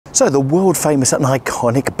So the world famous and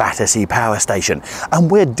iconic Battersea power station,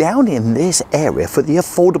 and we're down in this area for the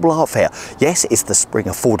Affordable Art Fair. Yes, it's the Spring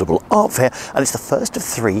Affordable Art Fair, and it's the first of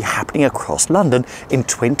 3 happening across London in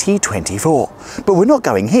 2024. But we're not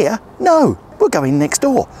going here, no, we're going next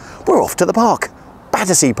door. We're off to the park,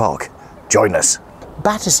 Battersea Park. Join us.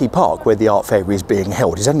 Battersea Park, where the art fair is being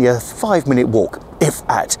held, is only a 5-minute walk, if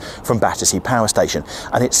at, from Battersea Power Station,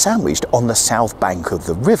 and it's sandwiched on the south bank of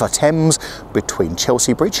the River Thames between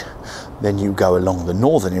Chelsea Bridge. Then you go along the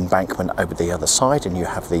northern embankment over the other side and you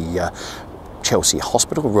have the Chelsea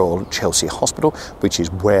Hospital, Royal Chelsea Hospital, which is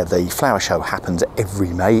where the flower show happens every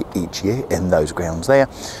May each year in those grounds there.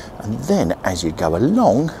 And then as you go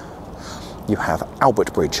along, you have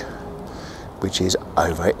Albert Bridge, which is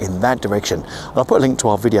over in that direction. And I'll put a link to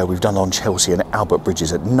our video we've done on Chelsea and Albert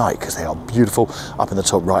Bridges at night, because they are beautiful, up in the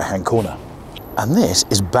top right hand corner. And this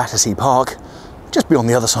is Battersea Park, just beyond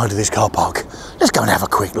the other side of this car park. Let's go and have a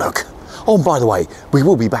quick look. Oh, and by the way, we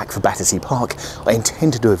will be back for Battersea Park. I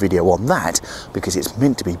intend to do a video on that because it's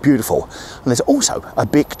meant to be beautiful. And there's also a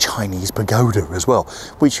big Chinese pagoda as well,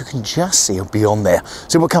 which you can just see beyond there.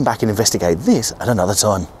 So we'll come back and investigate this at another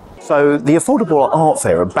time. So the Affordable Art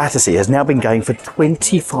Fair at Battersea has now been going for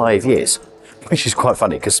 25 years, which is quite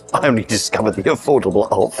funny because I only discovered the Affordable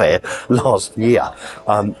Art Fair last year.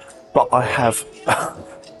 But I have,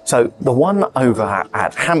 so the one over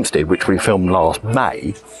at Hampstead, which we filmed last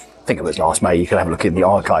May, I think it was last May, you can have a look in the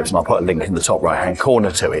archives and I'll put a link in the top right hand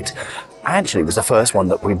corner to it. Actually, it was the first one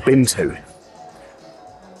that we've been to.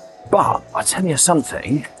 But I tell you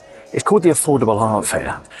something, it's called the Affordable Art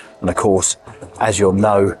Fair. And of course, as you'll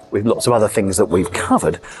know, with lots of other things that we've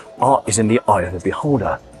covered, art is in the eye of the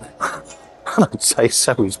beholder. And I'd say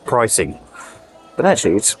so is pricing. But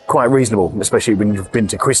actually, it's quite reasonable, especially when you've been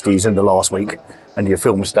to Christie's in the last week and you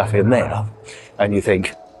film stuff in there and you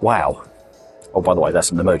think, wow. Oh, by the way,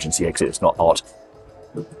 that's an emergency exit, it's not art.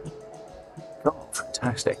 Oh,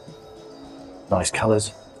 fantastic. Nice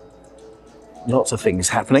colours. Lots of things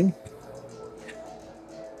happening.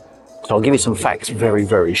 So I'll give you some facts very,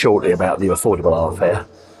 very shortly about the Affordable Art Fair,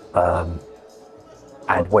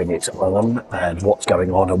 and when it's on, and what's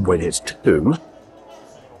going on, and when it's to.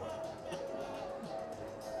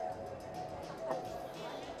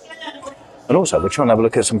 And also, we're trying to have a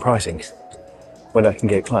look at some pricing when I can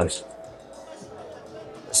get close.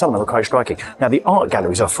 Some of them are quite striking. Now, the art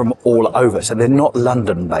galleries are from all over, so they're not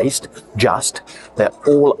London-based, they're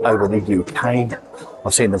all over the UK.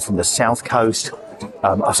 I've seen them from the South Coast.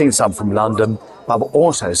 I've seen some from London, but I've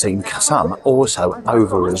also seen some also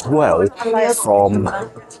over as well from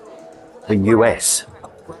the US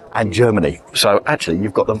and Germany. So actually,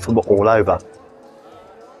 you've got them from all over.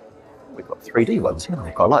 We've got 3D ones here.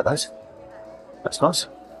 I quite like those. That's nice.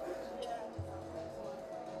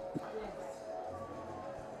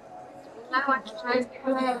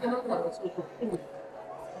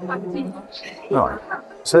 Right,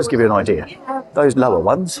 so let's give you an idea. Those lower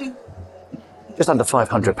ones, just under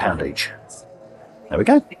 £500 each. There we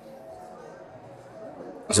go.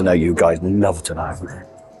 Because I know you guys love to know.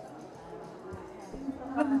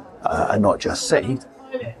 And not just see.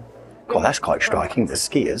 God, that's quite striking, the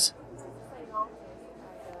skiers.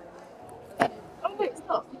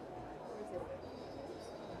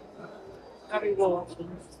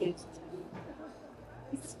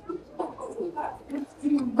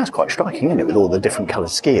 That's quite striking, isn't it, with all the different coloured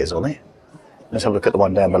skiers on it? Let's have a look at the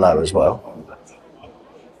one down below as well.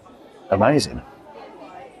 Amazing.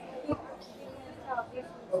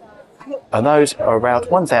 And those are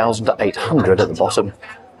about 1,800 at the bottom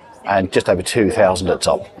and just over 2,000 at the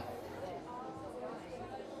top.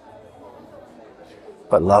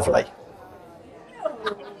 But lovely.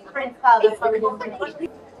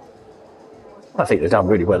 I think they've done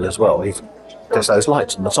really well as well. There's those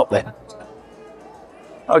lights on the top there.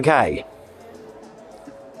 Okay.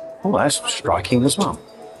 Oh, that's striking as well.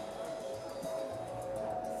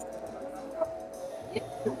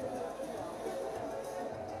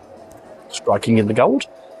 Striking in the gold.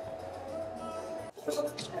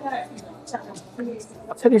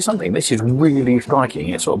 I'll tell you something, this is really striking.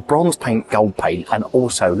 It's sort of bronze paint, gold paint, and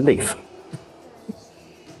also leaf.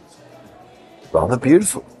 Rather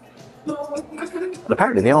beautiful. And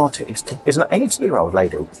apparently the artist is an 80-year-old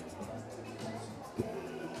lady.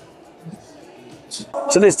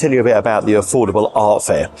 So let's tell you a bit about the Affordable Art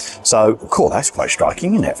Fair. So, cool, that's quite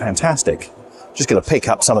striking, isn't it? Fantastic. Just going to pick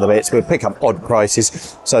up some of the bits. We'll pick up odd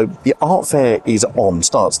prices. So the art fair is on,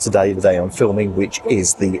 starts today, the day I'm filming, which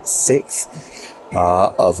is the 6th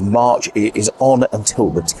of March. It is on until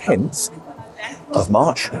the 10th of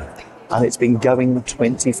March, and it's been going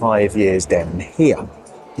 25 years down here.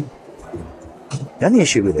 The only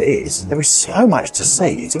issue with it is there is so much to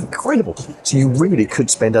see. It's incredible. So you really could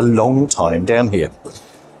spend a long time down here.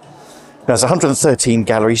 There's 113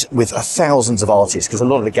 galleries with thousands of artists, because a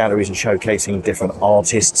lot of the galleries are showcasing different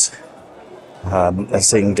artists and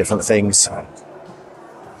seeing different things.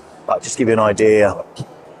 But just to give you an idea,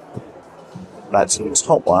 that's the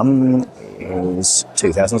top one is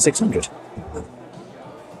 2,600.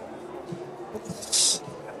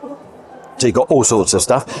 So you've got all sorts of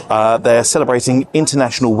stuff. They're celebrating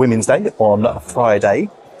International Women's Day on Friday,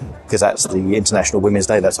 because that's the International Women's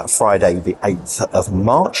Day. That's Friday, the 8th of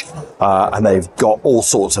March. And they've got all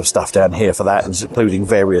sorts of stuff down here for that, including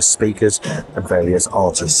various speakers and various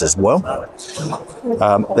artists as well.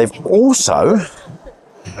 They've also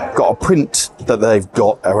got a print that they've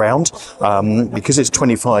got around, because it's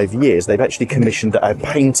 25 years, they've actually commissioned a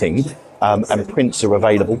painting, and prints are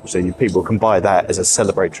available, so people can buy that as a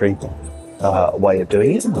celebratory way of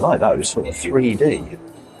doing it. I like those sort of 3D.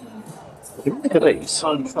 Look at these.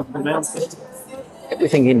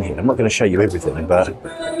 Everything in here, I'm not going to show you everything, but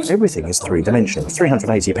everything is three-dimensional,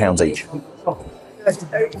 £380 each.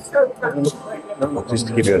 Just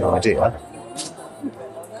to give you an idea.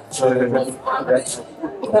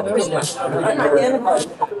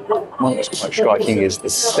 What's quite striking is the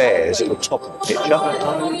stairs at the top of the picture.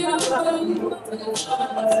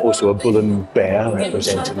 Also a bull and bear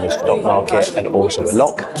representing the stock market, and also a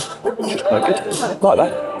lock, which is quite good. Like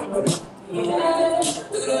that.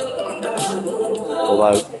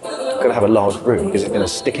 Although, it's going to have a large room because it's going to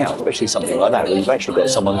stick out, especially something like that where you've actually got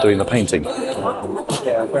someone doing the painting.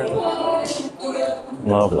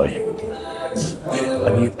 Lovely.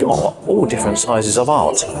 And you've got all different sizes of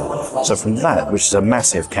art. So from that, which is a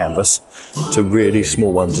massive canvas, to really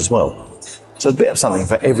small ones as well. So a bit of something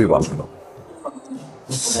for everyone.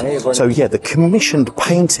 So yeah, the commissioned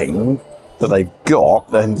painting that they've got,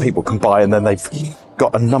 then people can buy, and then they've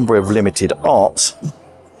got a number of limited arts.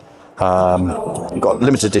 You've got a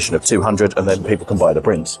limited edition of 200, and then people can buy the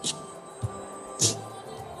prints.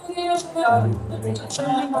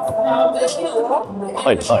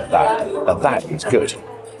 I like that. Now that is good.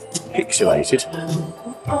 Pixelated.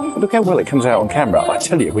 Look how well it comes out on camera. I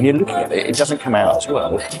tell you, when you're looking at it, it doesn't come out as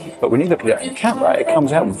well. But when you look at it on camera, it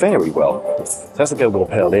comes out very well. So that's the girl with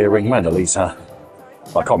a pearl earring, Mona Lisa.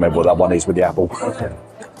 I can't remember what that one is with the apple.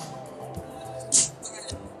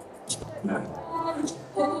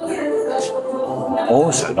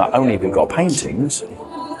 Also, not only have we got paintings,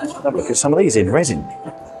 have a look at some of these in resin.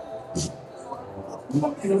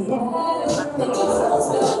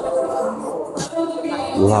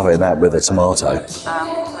 Loving that with a tomato.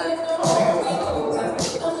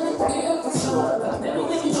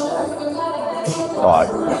 Alright.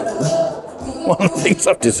 One of the things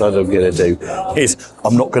I've decided I'm going to do is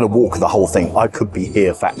I'm not going to walk the whole thing. I could be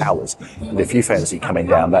here for hours. And if you fancy coming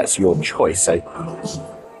down, that's your choice. So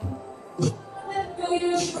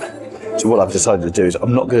what I've decided to do is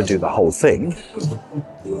I'm not going to do the whole thing,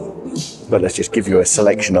 but let's just give you a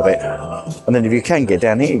selection of it. And then if you can get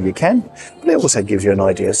down here, you can. But it also gives you an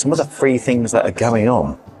idea of some of the free things that are going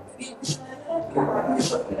on.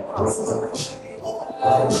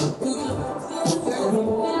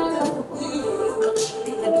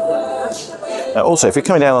 Now also, if you're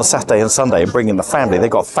coming down on Saturday and Sunday and bringing the family, they've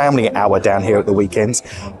got family hour down here at the weekends.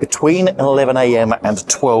 Between 11 AM and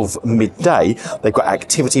 12 midday, they've got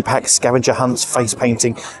activity packs, scavenger hunts, face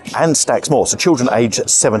painting, and stacks more. So children aged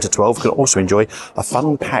 7 to 12 can also enjoy a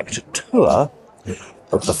fun-packed tour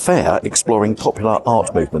of the fair, exploring popular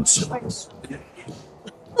art movements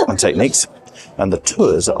and techniques. And the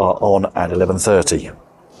tours are on at 11:30.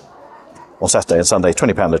 On Saturday and Sunday,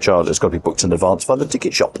 £20 a child. It's got to be booked in advance by the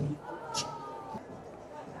ticket shop.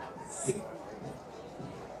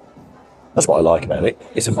 That's what I like about it.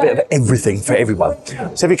 It's a bit of everything for everyone.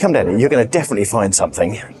 So if you come down here, you're going to definitely find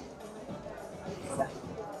something. Right,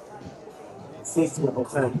 so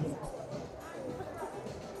what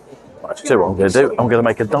I'm going to do, I'm going to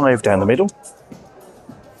make a dive down the middle.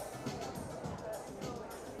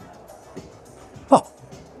 Oh,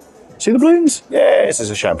 see the balloons? Yes, it's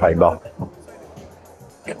a champagne bar.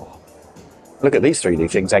 Look at these 3D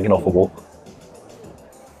things hanging off a wall.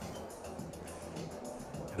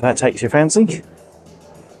 If that takes your fancy,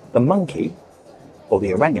 the monkey or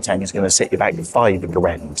the orangutan is going to set you back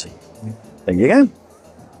 £5,000. There you go.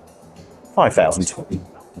 5,000.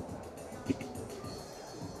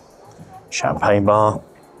 Champagne bar.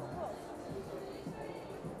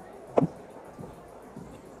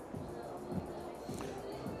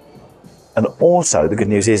 And also the good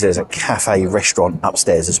news is there's a cafe restaurant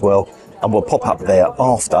upstairs as well, and we'll pop up there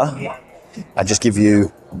after and just give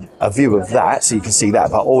you a view of that, so you can see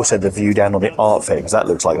that, but also the view down on the art fair, because that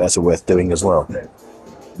looks like that's worth doing as well.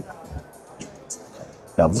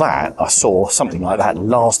 Now that, I saw something like that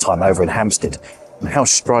last time over in Hampstead, and how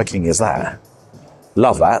striking is that?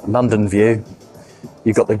 Love that, London view.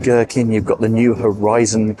 You've got the Gherkin, you've got the New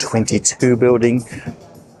Horizon 22 building.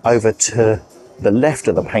 Over to the left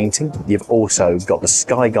of the painting, you've also got the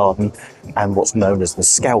Sky Garden and what's known as the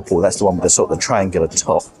Scalpel. That's the one with the sort of the triangular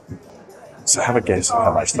top. So have a guess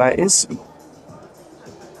how much that is.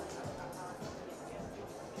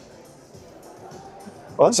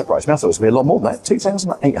 Well, that surprised me. I thought it was going to be a lot more than that.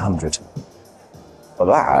 2,800. Well,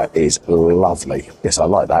 that is lovely. Yes, I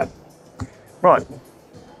like that. Right.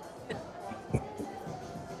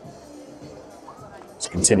 Let's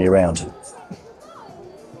continue around.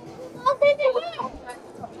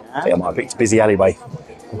 I think I might have picked a busy alleyway.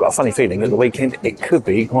 I've got a funny feeling at the weekend it could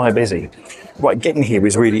be quite busy. Right, getting here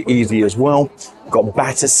is really easy as well. We've got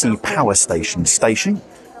Battersea Power Station,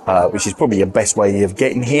 which is probably your best way of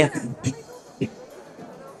getting here.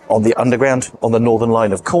 On the underground, on the Northern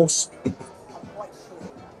Line, of course.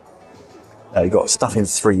 Now you've got stuff in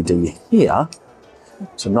 3D here.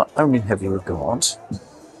 So not only have you got,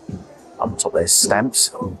 up top there's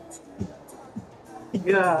stamps.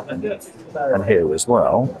 And here as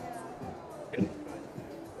well.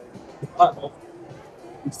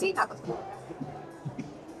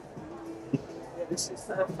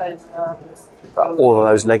 All of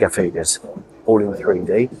those Lego figures, all in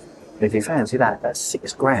 3D. And if you fancy that, that's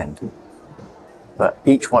 £6,000. But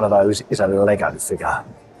each one of those is a Lego figure.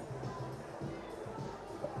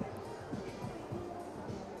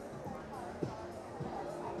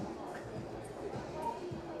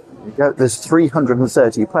 There you go. There's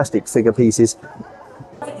 330 plastic figure pieces.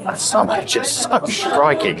 Some are just so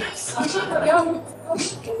striking.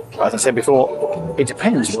 As I said before, it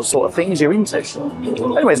depends what sort of things you're into.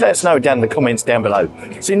 Anyways, let us know down in the comments down below.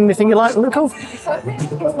 Seen anything you like the look of?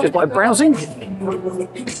 Just by browsing? And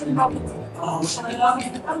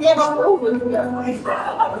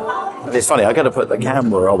it's funny, I go to put the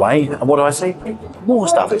camera away, and what do I see? More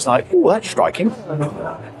stuff. It's like, oh, that's striking.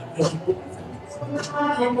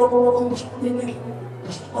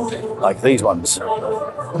 Like these ones.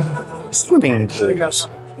 Swimming pools.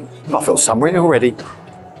 I feel summery already.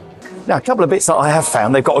 Now, a couple of bits that I have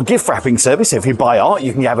found, they've got a gift wrapping service. If you buy art,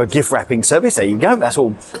 you can have a gift wrapping service. There you go. That's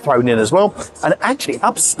all thrown in as well. And actually,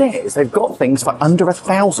 upstairs, they've got things for under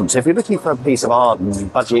 £1,000. So if you're looking for a piece of art and the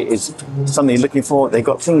budget is something you're looking for, they've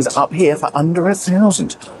got things up here for under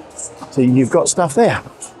 £1,000. So you've got stuff there.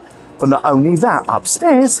 But not only that,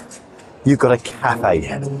 upstairs, you've got a cafe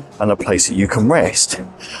and a place that you can rest.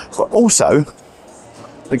 But also,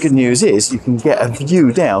 the good news is you can get a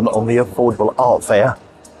view down on the affordable art fair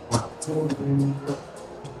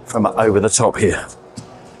from over the top here.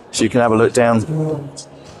 So you can have a look down,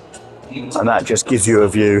 and that just gives you a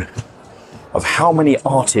view of how many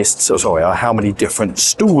artists, or how many different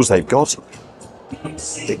stalls they've got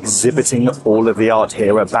exhibiting all of the art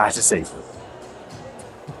here at Battersea.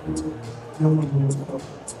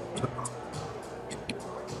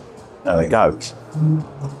 There we go.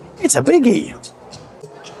 It's a biggie.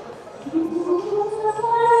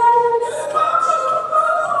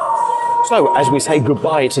 So, as we say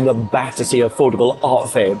goodbye to the Battersea Affordable Art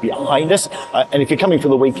Fair behind us, and if you're coming for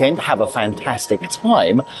the weekend, have a fantastic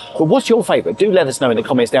time. But what's your favourite? Do let us know in the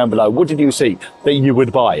comments down below. What did you see that you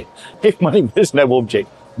would buy? If money was no object,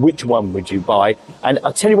 which one would you buy? And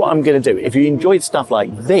I'll tell you what I'm going to do. If you enjoyed stuff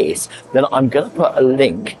like this, then I'm going to put a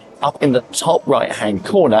link up in the top right hand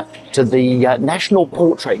corner to the National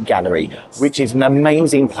Portrait Gallery, which is an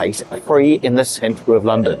amazing place, free in the centre of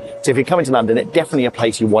London. So if you're coming to London, it's definitely a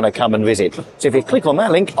place you want to come and visit. So if you click on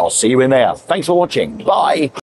that link, I'll see you in there. Thanks for watching. Bye.